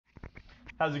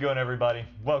How's it going, everybody?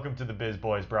 Welcome to the Biz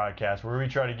Boyz broadcast, where we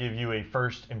try to give you a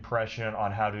first impression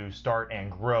on how to start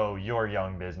and grow your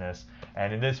young business.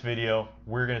 And in this video,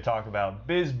 we're going to talk about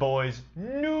Biz Boyz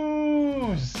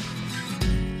Newz.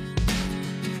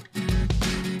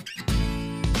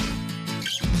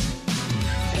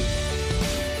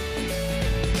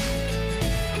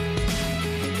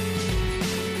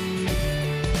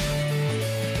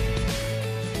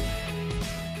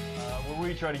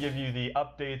 Try to give you the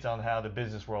updates on how the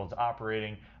business world's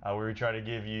operating, where we try to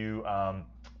give you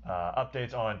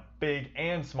updates on big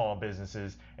and small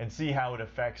businesses and see how it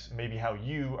affects maybe how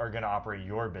you are going to operate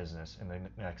your business in the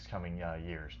next coming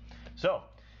years. So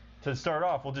to start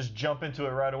off, we'll just jump into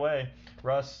it right away.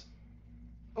 Russ,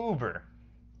 Uber.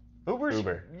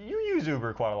 Uber. You use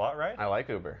Uber quite a lot, right? I like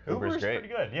Uber. Uber's great.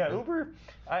 Pretty good. Yeah, Uber.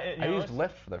 I used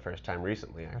Lyft for the first time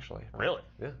recently, actually. Really?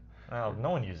 Yeah. Well, no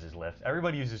one uses Lyft.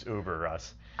 Everybody uses Uber,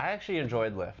 Russ. I actually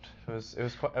enjoyed Lyft.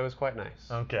 It was quite nice.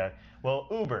 Okay. Well,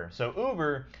 Uber. So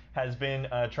Uber has been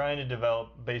trying to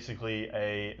develop basically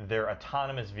their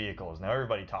autonomous vehicles. Now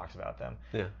everybody talks about them.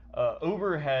 Yeah.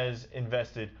 Uber has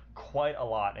invested quite a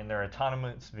lot in their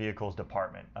autonomous vehicles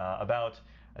department. I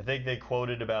think they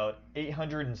quoted about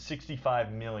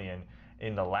 $865 million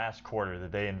in the last quarter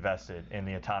that they invested in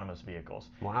the autonomous vehicles.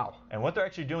 Wow. And what they're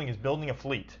actually doing is building a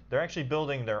fleet. They're actually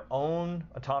building their own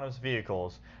autonomous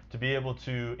vehicles to be able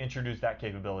to introduce that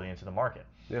capability into the market.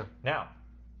 Yeah. Now,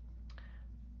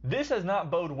 this has not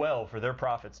bode well for their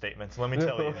profit statements, let me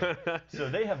tell you. So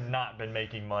they have not been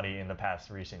making money in the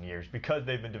past recent years because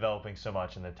they've been developing so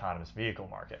much in the autonomous vehicle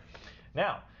market.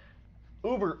 Now,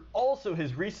 Uber also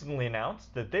has recently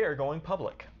announced that they are going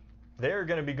public. They're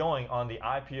going to be going on the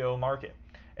IPO market,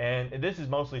 and this is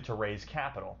mostly to raise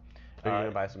capital. Are you going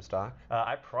to buy some stock?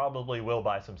 I probably will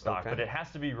buy some stock, okay. But it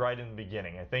has to be right in the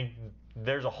beginning. I think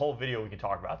there's a whole video we can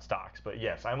talk about stocks, but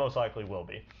yes, I most likely will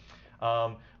be.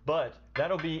 But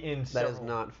that'll be in That is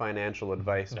not financial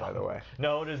advice, by the way.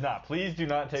 No, it is not. Please do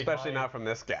not take Especially not from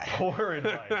this guy. Poor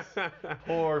advice.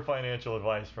 Poor financial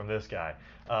advice from this guy.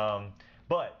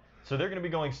 So they're going to be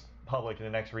going public in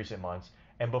the next recent months.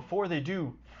 And before they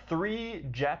do, 3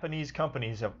 Japanese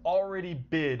companies have already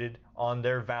bidded on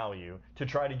their value to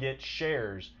try to get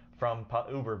shares from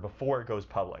Uber before it goes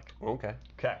public. Okay.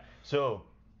 Okay. So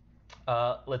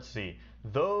let's see.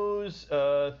 Those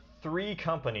 3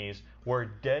 companies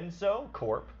were Denso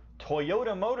Corp,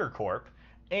 Toyota Motor Corp,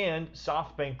 and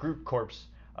SoftBank Group Corps,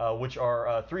 which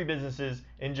are 3 businesses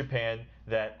in Japan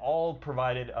that all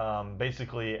provided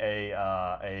basically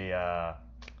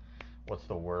what's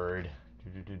the word?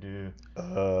 Shut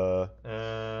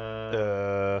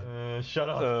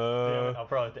up. Damn it, I'll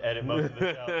probably have to edit most of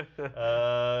the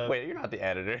show. Wait, you're not the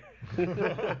editor.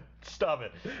 Stop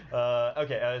it.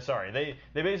 Okay, sorry. They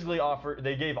basically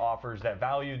gave offers that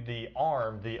valued the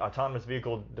arm, the autonomous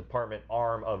vehicle department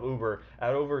arm of Uber,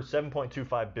 at over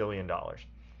 $7.25 billion.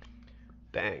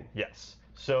 Dang. Yes.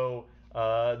 So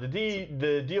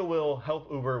the deal will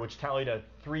help Uber, which tallied a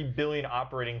 $3 billion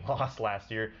operating loss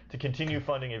last year, to continue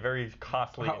funding a very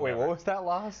costly. Wait, what was that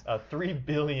loss? A $3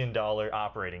 billion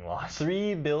operating loss.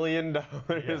 $3 billion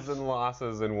Yes. in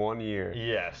losses in 1 year.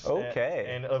 Yes. Okay.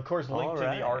 And of course, link to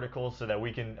right. the article so that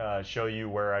we can show you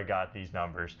where I got these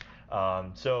numbers.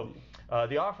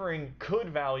 The offering could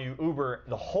value Uber,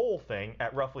 the whole thing,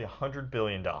 at roughly $100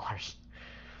 billion.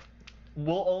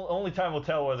 Only time will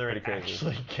tell whether it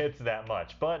actually gets that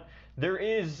much, but there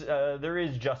is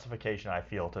justification, I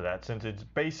feel, to that, since it's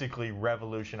basically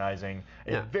revolutionizing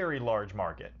a very large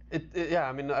market. Yeah,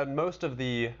 I mean, most of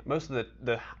the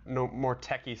more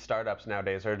techie startups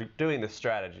nowadays are doing this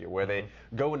strategy where they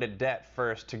go into debt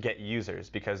first to get users,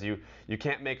 because you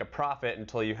can't make a profit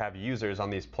until you have users on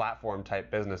these platform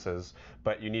type businesses,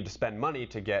 but you need to spend money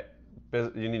to get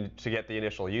the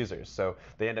initial users, so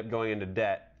they end up going into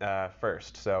debt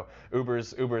first. So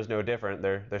Uber's no different.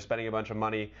 They're spending a bunch of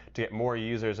money to get more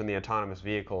users in the autonomous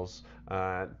vehicles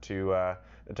to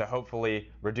hopefully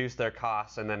reduce their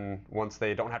costs, and then once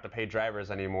they don't have to pay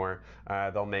drivers anymore,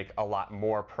 they'll make a lot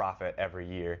more profit every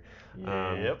year.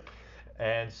 Yep.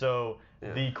 And so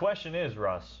the question is,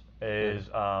 Russ,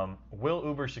 will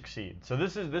Uber succeed? So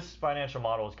this financial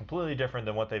model is completely different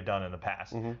than what they've done in the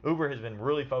past. Uber has been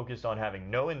really focused on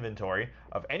having no inventory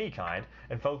of any kind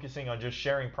and focusing on just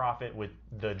sharing profit with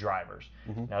the drivers.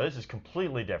 Now this is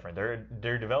completely different.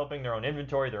 They're developing their own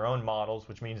inventory, their own models,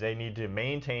 which means they need to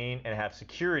maintain and have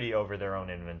security over their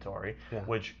own inventory,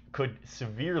 which could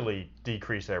severely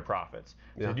decrease their profits.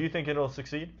 So do you think it'll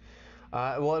succeed?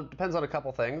 Well, it depends on a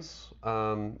couple things.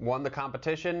 One, the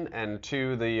competition, and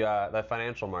two, the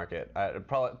financial market.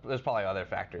 There's probably other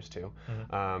factors too.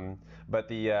 But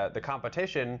the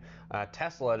competition,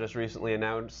 Tesla just recently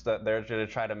announced that they're going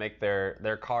to try to make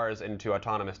their cars into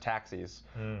autonomous taxis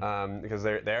because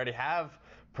they already have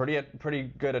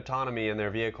pretty good autonomy in their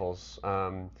vehicles.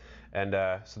 So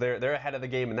they're ahead of the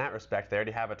game in that respect. They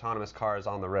already have autonomous cars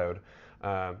on the road.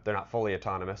 They're not fully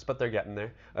autonomous, but they're getting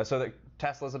there. So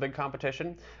Tesla's a big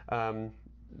competition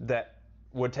that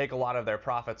would take a lot of their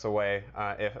profits away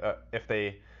if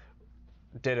they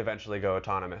did eventually go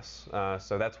autonomous.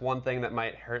 So that's one thing that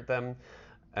might hurt them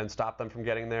and stop them from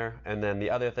getting there. And then the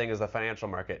other thing is the financial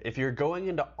market. If you're going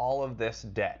into all of this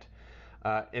debt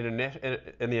in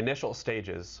the initial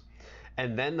stages,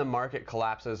 and then the market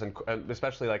collapses, and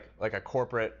especially like a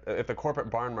corporate, if the corporate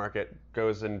barn market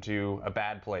goes into a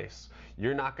bad place,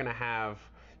 you're not going to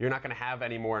have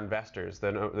any more investors.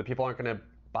 The people aren't going to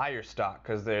buy your stock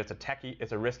because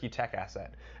it's a risky tech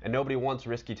asset, and nobody wants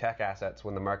risky tech assets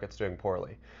when the market's doing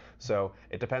poorly. So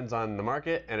it depends on the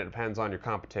market, and it depends on your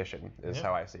competition, is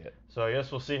how I see it. So I guess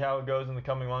we'll see how it goes in the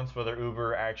coming months, whether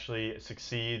Uber actually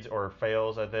succeeds or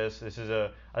fails at this. This is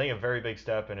I think a very big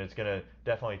step, and it's going to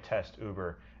definitely test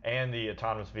Uber and the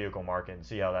autonomous vehicle market and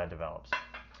see how that develops.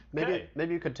 Maybe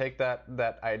you could take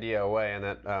that idea away, and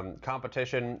that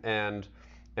competition and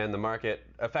the market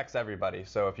affects everybody.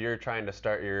 So if you're trying to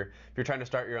start your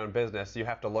own business, you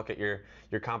have to look at your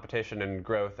competition and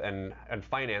growth and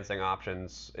financing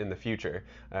options in the future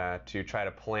to try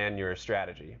to plan your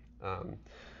strategy.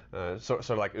 Sort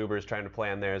of like Uber's trying to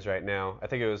plan theirs right now. I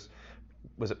think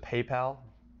was it PayPal?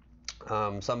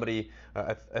 Somebody,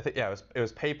 I think it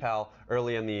was PayPal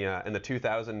early in the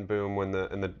 2000 boom when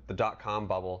the dot-com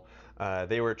bubble.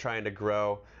 They were trying to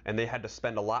grow, and they had to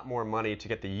spend a lot more money to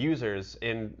get the users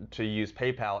in to use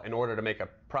PayPal in order to make a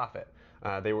profit.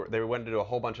 They went into a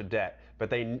whole bunch of debt, but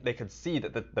they could see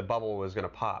that the bubble was going to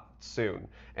pop soon,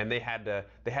 and they had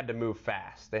to move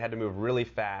fast. They had to move really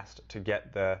fast to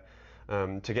get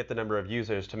the number of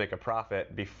users to make a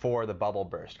profit before the bubble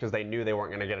burst, because they knew they weren't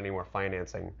going to get any more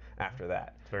financing after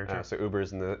that. Very true. So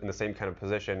Uber's in the same kind of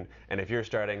position, and if you're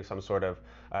starting some sort of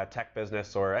tech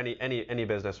business or any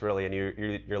business really, and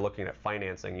you're looking at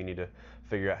financing, you need to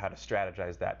figure out how to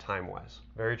strategize that time-wise.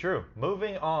 Very true.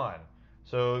 Moving on.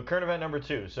 So current event number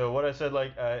 2. So what I said,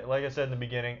 like I said in the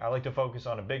beginning, I like to focus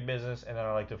on a big business, and then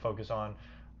I like to focus on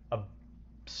a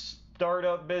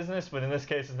startup business, but in this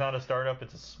case it's not a startup,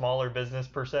 it's a smaller business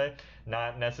per se,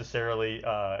 not necessarily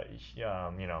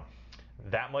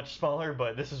that much smaller,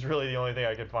 but this is really the only thing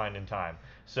I could find in time.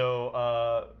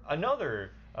 So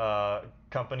another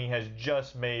company has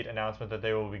just made announcement that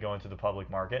they will be going to the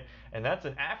public market, and that's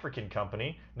an African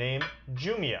company named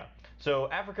Jumia.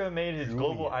 So Africa made its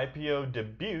global IPO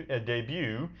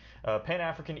debut.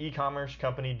 Pan-African e-commerce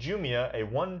company Jumia, a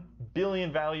 $1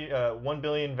 billion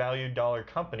valued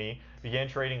company, began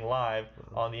trading live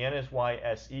on the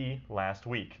NYSE last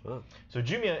week. So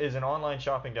Jumia is an online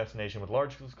shopping destination with a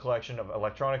large collection of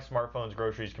electronics, smartphones,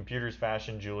 groceries, computers,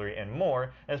 fashion, jewelry, and more,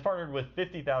 and has partnered with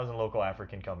 50,000 local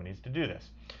African companies to do this.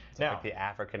 Now, like the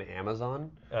African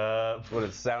Amazon? That's what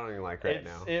it's sounding like right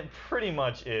now. It pretty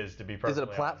much is, to be perfectly honest. Is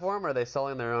it a platform, or are they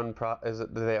selling their own do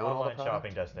they own all the product? Online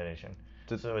shopping destination.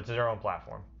 So it's their own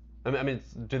platform. I mean,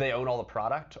 do they own all the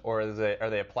product, or are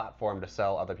they a platform to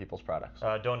sell other people's products?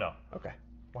 Don't know. Okay.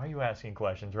 Why are you asking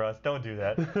questions, Russ? Don't do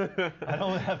that. I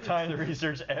don't have time to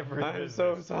research every business.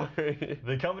 I'm so sorry.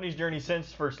 The company's journey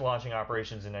since first launching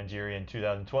operations in Nigeria in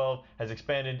 2012 has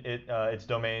expanded its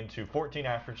domain to 14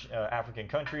 African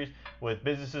countries, with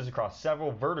businesses across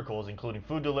several verticals, including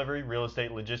food delivery, real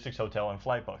estate, logistics, hotel, and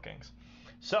flight bookings.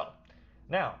 So,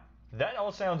 now, that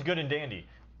all sounds good and dandy,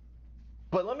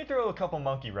 but let me throw a couple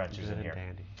monkey wrenches in here.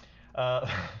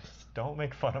 Don't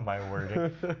make fun of my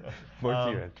wording.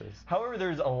 Monkey wrenches. However,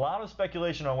 there's a lot of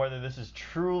speculation on whether this is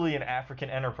truly an African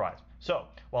enterprise. So,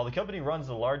 while the company runs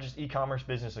the largest e-commerce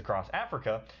business across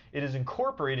Africa, it is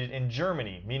incorporated in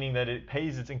Germany, meaning that it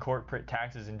pays its corporate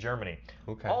taxes in Germany.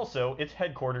 Okay. Also, it's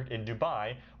headquartered in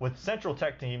Dubai, with central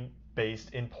tech team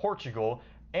based in Portugal,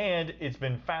 and it's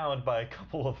been found by a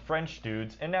couple of French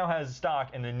dudes, and now has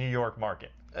stock in the New York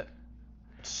market.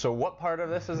 So what part of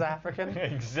this is African?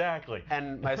 Exactly.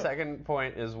 And my second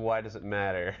point is, why does it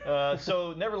matter?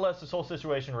 So nevertheless, this whole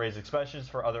situation raised expectations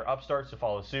for other upstarts to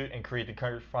follow suit and create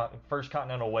the first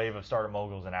continental wave of startup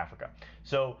moguls in Africa.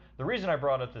 So the reason I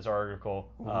brought up this article,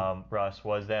 Russ,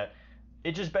 was that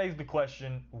it just begs the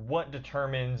question, what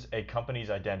determines a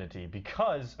company's identity?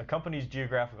 Because a company's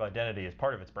geographical identity is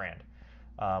part of its brand.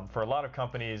 For a lot of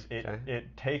companies,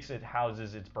 it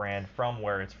houses its brand from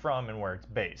where it's from and where it's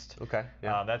based. Okay.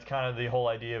 Yeah. That's kind of the whole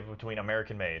idea of between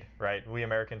American made, right? We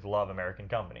Americans love American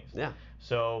companies. Yeah.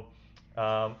 So,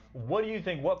 what do you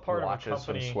think? What part Watches of a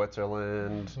company? from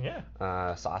Switzerland.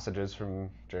 Yeah. Sausages from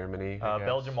Germany. I guess.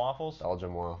 Belgian waffles.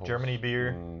 Belgian waffles. Germany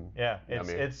beer. Yeah.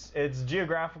 Yummy. It's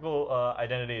geographical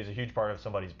identity is a huge part of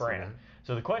somebody's brand.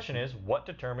 So the question is, what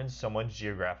determines someone's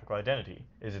geographical identity?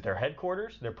 Is it their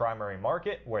headquarters, their primary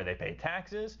market, where they pay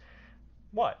taxes?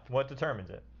 What determines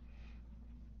it?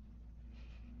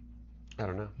 I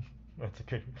don't know. That's a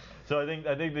good. So I think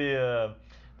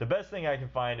the best thing I can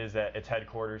find is that it's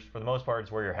headquarters. For the most part,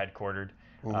 it's where you're headquartered.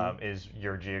 Is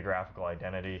your geographical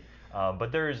identity.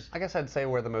 But there's. I guess I'd say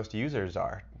where the most users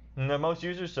are. The most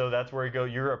users, so that's where you go.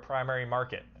 You're a primary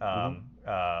market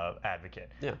advocate.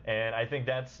 Yeah. And I think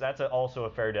that's also a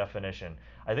fair definition.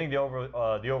 I think the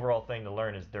overall thing to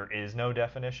learn is there is no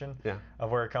definition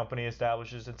of where a company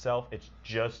establishes itself. It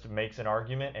just makes an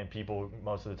argument, and people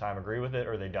most of the time agree with it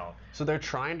or they don't. So they're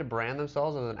trying to brand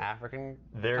themselves as an African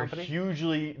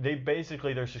company?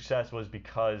 Basically their success was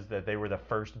because that they were the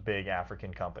first big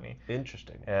African company.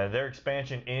 Interesting. Their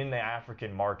expansion in the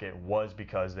African market was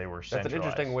because they were centralized. That's an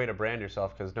interesting way to brand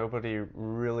yourself, because nobody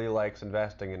really likes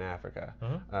investing in Africa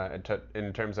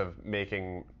in terms of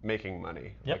making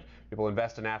money. Yep. Like, people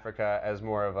invest in Africa as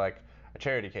more of like a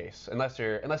charity case, unless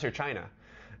you're China,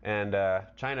 and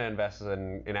China invests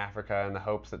in Africa in the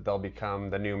hopes that they'll become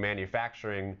the new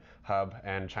manufacturing hub,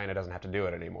 and China doesn't have to do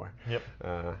it anymore.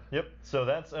 Yep. So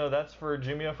that's for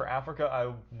Jumia for Africa.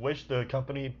 I wish the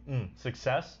company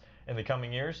success in the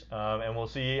coming years, and we'll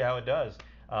see how it does.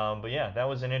 But yeah, that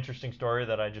was an interesting story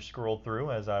that I just scrolled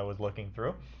through as I was looking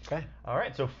through. Okay. All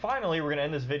right. So finally, we're gonna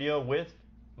end this video with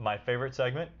my favorite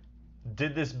segment.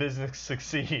 Did this business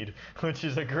succeed? Which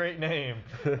is a great name.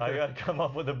 I got to come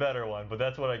up with a better one, but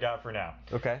that's what I got for now.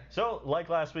 Okay. So, like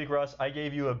last week, Russ, I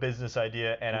gave you a business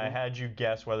idea, and I had you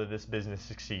guess whether this business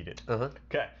succeeded.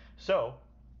 Okay. So,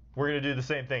 we're going to do the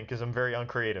same thing because I'm very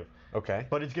uncreative. Okay.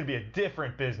 But it's going to be a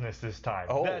different business this time.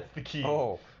 Oh. That's the key.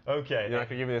 Oh. Okay. You're not going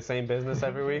to give me the same business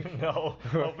every week? No.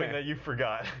 Hoping that you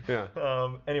forgot. Yeah.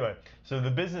 Anyway, so the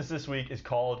business this week is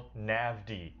called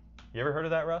Navdy. You ever heard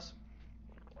of that, Russ?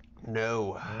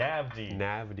 No.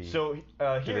 Navdy. So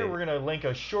here we're going to link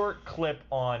a short clip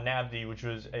on Navdy, which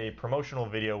was a promotional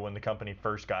video when the company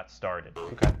first got started.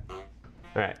 Okay. All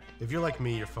right. If you're like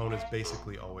me, your phone is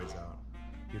basically always out.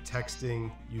 You're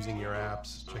texting, using your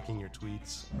apps, checking your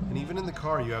tweets, and even in the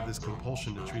car you have this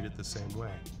compulsion to treat it the same way.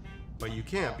 But you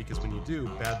can't, because when you do,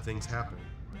 bad things happen.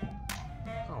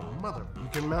 Oh, mother. You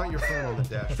can mount your phone on the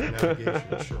dash for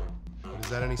navigation, sure. But is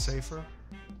that any safer?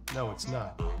 No, it's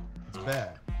not. It's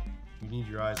bad. You need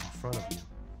your eyes in front of you.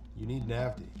 You need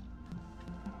Navdy.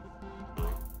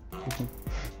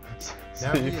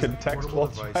 Navdy is a portable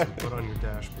device you put on your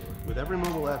dashboard with every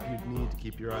mobile app you'd need to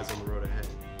keep your eyes on the road ahead.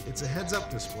 It's a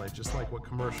heads-up display, just like what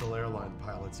commercial airline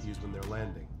pilots use when they're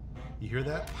landing. You hear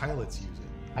that? Pilots use it.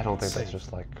 I don't think that's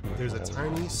just like There's a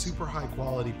tiny, super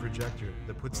high-quality projector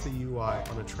that puts the UI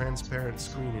on a transparent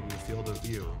screen in your field of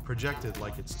view, projected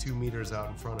like it's 2 meters out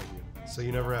in front of you, so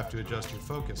you never have to adjust your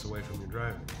focus away from your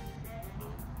driving.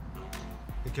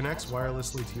 It connects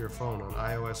wirelessly to your phone on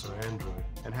iOS or Android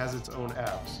and has its own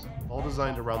apps, all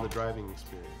designed around the driving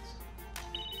experience.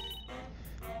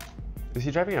 Is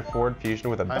he driving a Ford Fusion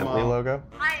with a Bentley logo?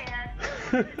 Hi,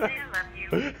 Ed. I love you.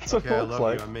 That's what Okay, I it looks love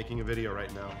like. you. I'm making a video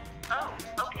right now. Oh,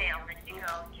 okay, I'll let you go.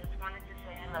 Just wanted to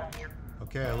say I love you.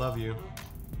 Okay, I love you.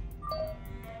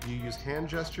 You use hand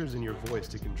gestures and your voice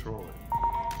to control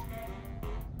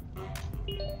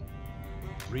it.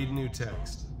 Read new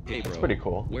text. Hey, bro. That's pretty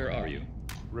cool. Where are you?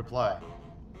 Reply.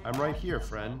 I'm right here,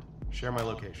 friend. Share my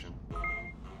location.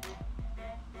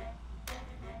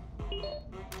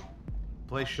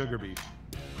 Play Sugar Beef.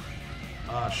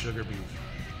 Ah, Sugar Beef.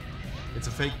 It's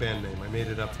a fake band name. I made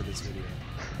it up for this video.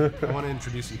 I want to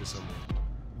introduce you to someone.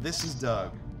 This is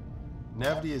Doug.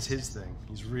 Navdy is his thing.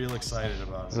 He's real excited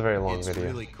about It's a it. very long It's video.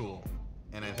 really cool,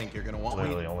 and I think you're gonna want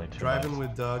Literally one. only 2 Driving minutes.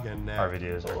 with Doug and Navdy. Our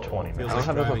videos are 20 Feels minutes. I don't like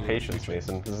have that driving much in the patience, future.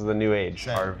 Mason. This is the new age.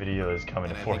 Same. Our video is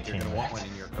coming And to I think 14 you're gonna want minutes.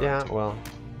 one in your car. Yeah, too. well.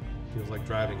 Feels like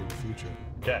driving in the future.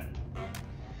 Okay.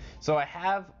 So I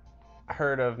have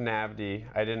heard of Navdy.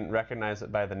 I didn't recognize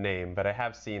it by the name, but I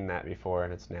have seen that before,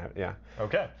 and it's Navdy. Yeah.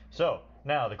 Okay. So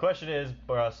now the question is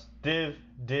for us: Did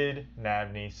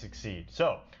Navdy succeed?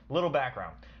 So a little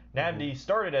background. Navdy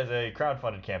started as a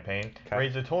crowdfunded campaign,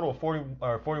 raised a total of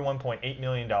 $41.8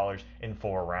 million in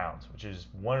 4 rounds, which is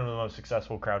one of the most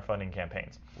successful crowdfunding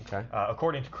campaigns,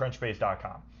 according to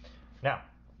Crunchbase.com. Now,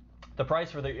 the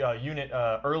price for the unit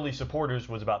early supporters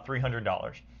was about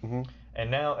 $300. And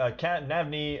now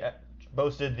Navdy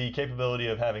boasted the capability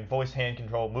of having voice hand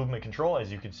control, movement control,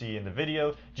 as you can see in the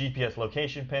video, GPS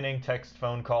location pinning, text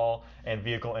phone call, and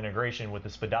vehicle integration with the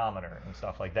speedometer and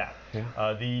stuff like that.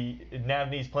 Yeah. The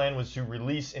Navdy's plan was to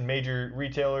release in major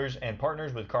retailers and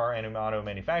partners with car and auto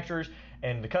manufacturers,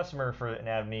 and the customer for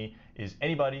Navdy is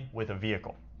anybody with a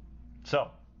vehicle. So,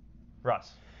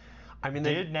 Russ,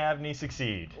 did Navdy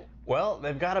succeed? Well,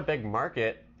 they've got a big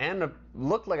market and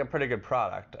looked like a pretty good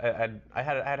product. I'd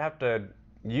have to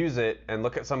use it and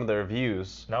look at some of the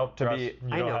reviews. Nope, Russ, you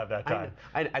don't have that time.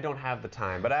 I don't have the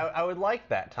time, but I would like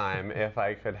that time if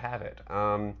I could have it.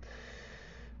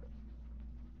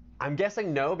 I'm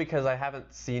guessing no, because I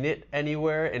haven't seen it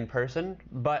anywhere in person,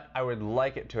 but I would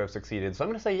like it to have succeeded. So I'm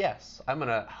going to say yes. I'm going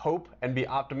to hope and be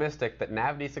optimistic that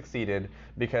Navdy succeeded,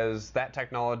 because that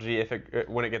technology,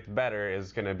 when it gets better,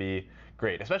 is going to be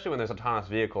great, especially when there's autonomous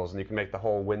vehicles and you can make the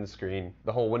whole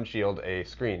windshield a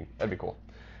screen. That'd be cool.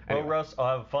 Anyway. Well, Russ,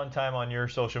 I'll have a fun time on your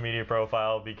social media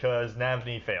profile because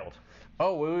Navdy failed.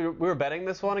 Oh, we were betting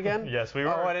this one again? Yes, we were.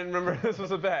 Oh, I didn't remember this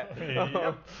was a bet.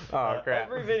 Yep. Oh, crap.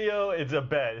 Every video, it's a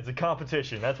bet. It's a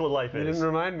competition. That's what life is. You didn't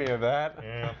remind me of that.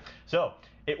 Yeah. So,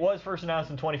 it was first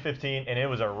announced in 2015, and it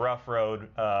was a rough road,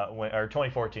 or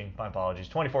 2014, my apologies,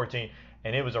 2014,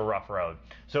 and it was a rough road.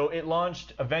 So, it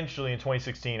launched eventually in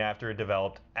 2016 after it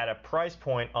developed at a price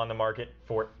point on the market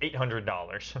for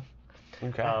 $800.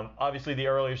 Okay. Obviously, the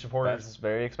earlier supporters... That's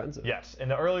very expensive. Yes,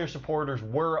 and the earlier supporters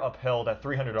were upheld at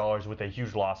 $300 with a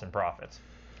huge loss in profits,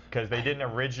 because they didn't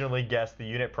originally guess the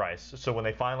unit price. So when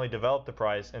they finally developed the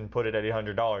price and put it at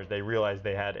 $800, they realized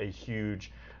they had a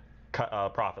huge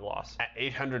profit loss. At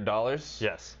 $800?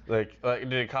 Yes. Like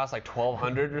did it cost like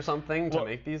 $1,200 or something to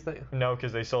make these things? No,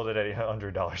 because they sold it at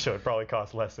 $800, so it probably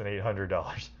cost less than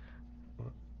 $800.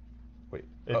 Wait.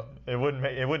 It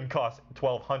wouldn't cost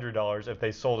 $1,200 if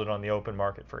they sold it on the open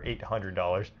market for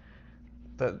 $800.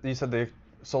 You said they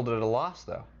sold it at a loss,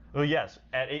 though. Well, yes,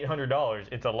 at $800,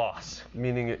 it's a loss.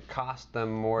 Meaning it cost them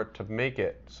more to make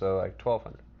it, so like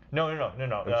 $1,200. No. I'm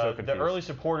so confused. The early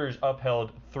supporters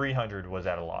upheld $300 was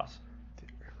at a loss.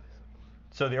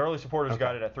 So the early supporters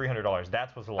got it at $300.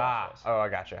 That's what the loss was. Oh, I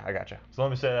gotcha. So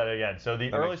let me say that again. So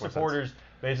the early supporters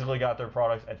basically got their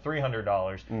products at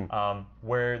 $300,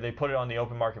 where they put it on the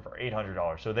open market for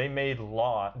 $800. So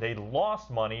they lost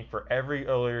money for every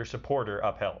earlier supporter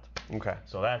upheld. Okay.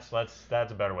 So that's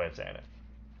a better way of saying it.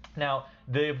 Now,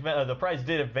 the price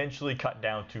did eventually cut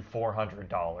down to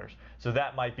 $400. So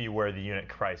that might be where the unit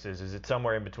price is. Is it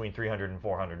somewhere in between $300 and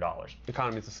 $400?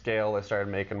 Economies of scale, they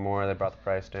started making more, they brought the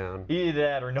price down. Either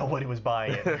that or nobody was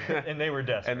buying it, and they were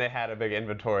desperate. And they had a big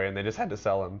inventory, and they just had to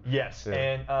sell them. Yes, yeah.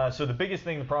 And so the biggest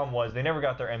thing, the problem was they never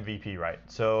got their MVP right.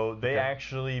 So they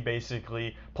actually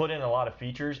basically put in a lot of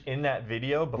features in that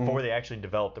video before they actually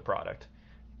developed the product.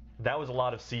 That was a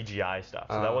lot of CGI stuff,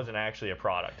 so that wasn't actually a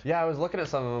product. Yeah, I was looking at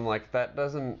some of them like, that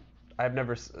doesn't... I've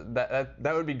never...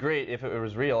 That would be great if it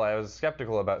was real. I was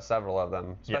skeptical about several of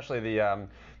them, especially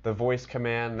the voice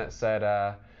command that said...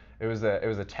 It was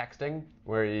a texting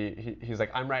where he's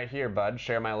like, I'm right here, bud,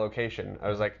 share my location. I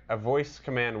was like, a voice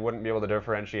command wouldn't be able to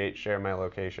differentiate share my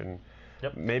location.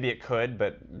 Yep. Maybe it could,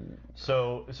 but...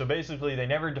 So basically, they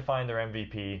never defined their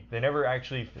MVP. They never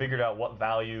actually figured out what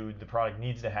value the product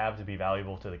needs to have to be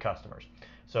valuable to the customers.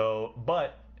 So,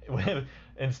 but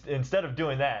instead of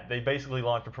doing that, they basically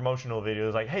launched a promotional video. It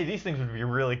was like, hey, these things would be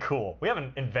really cool. We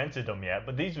haven't invented them yet,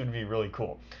 but these would be really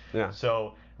cool. Yeah.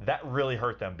 So that really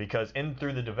hurt them, because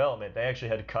through the development, they actually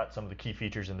had to cut some of the key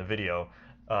features in the video.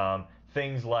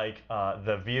 Things like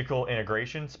the vehicle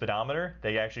integration speedometer,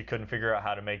 they actually couldn't figure out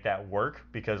how to make that work,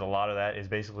 because a lot of that is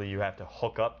basically you have to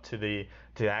hook up to the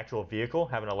actual vehicle,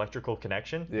 have an electrical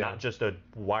connection, not just a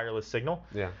wireless signal.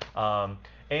 Yeah.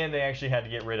 And they actually had to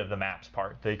get rid of the maps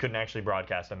part. They couldn't actually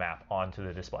broadcast a map onto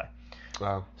the display.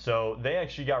 Wow. So they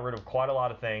actually got rid of quite a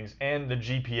lot of things, and the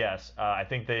GPS. I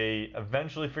think they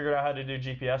eventually figured out how to do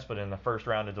GPS, but in the first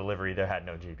round of delivery, they had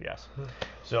no GPS.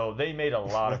 So they made a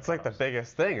lot of... That's like the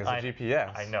biggest thing is the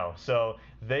GPS. I know. So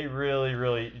they really,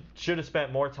 really should have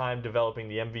spent more time developing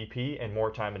the MVP and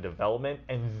more time in development,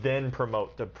 and then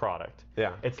promote the product.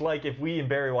 Yeah. It's like if we in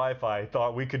Barry Wi-Fi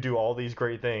thought we could do all these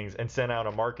great things and send out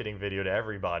a marketing video to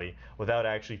everybody without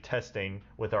actually testing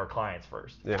with our clients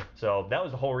first. Yeah. So that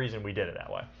was the whole reason we did it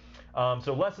that way.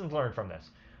 So lessons learned from this.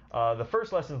 The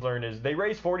first lessons learned is they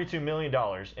raised $42 million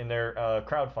in their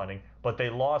crowdfunding, but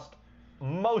they lost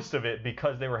most of it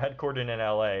because they were headquartered in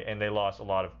LA, and they lost a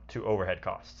lot to overhead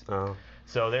costs. Oh.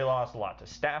 So they lost a lot to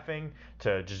staffing,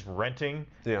 to just renting,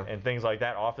 Yeah. and things like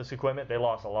that, office equipment. They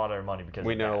lost a lot of their money because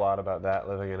We of know that. a lot about that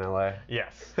living in LA.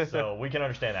 Yes, so we can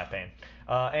understand that pain.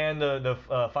 And the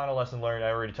final lesson learned, I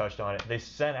already touched on it. They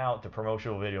sent out the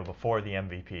promotional video before the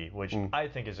MVP, which I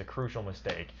think is a crucial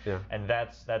mistake. Yeah. And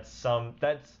that's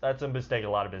a mistake a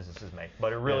lot of businesses make.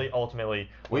 But it really ultimately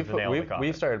was the nail in the coffin.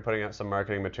 We started putting out some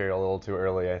marketing material a little too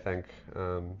early, I think.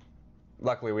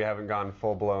 Luckily, we haven't gone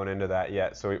full blown into that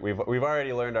yet, so we've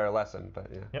already learned our lesson. But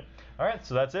yeah. Yep. All right,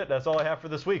 so that's it. That's all I have for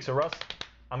this week. So Russ,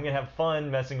 I'm gonna have fun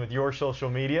messing with your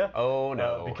social media. Oh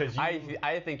no! Because you,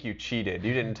 I think you cheated.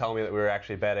 You didn't tell me that we were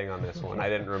actually betting on this one. I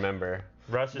didn't remember.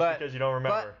 Russ, just because you don't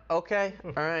remember. But okay,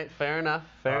 all right, fair enough.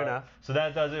 Fair enough. So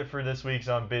that does it for this week's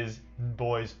on Biz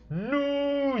Boyz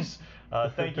News.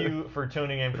 Thank you for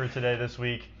tuning in for today this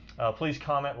week. Please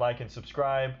comment, like, and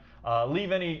subscribe.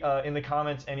 Leave any in the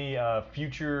comments any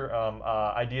future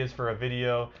ideas for a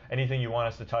video, anything you want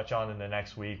us to touch on in the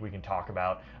next week we can talk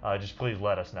about. Just please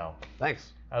let us know.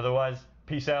 Thanks. Otherwise,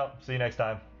 peace out. See you next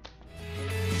time.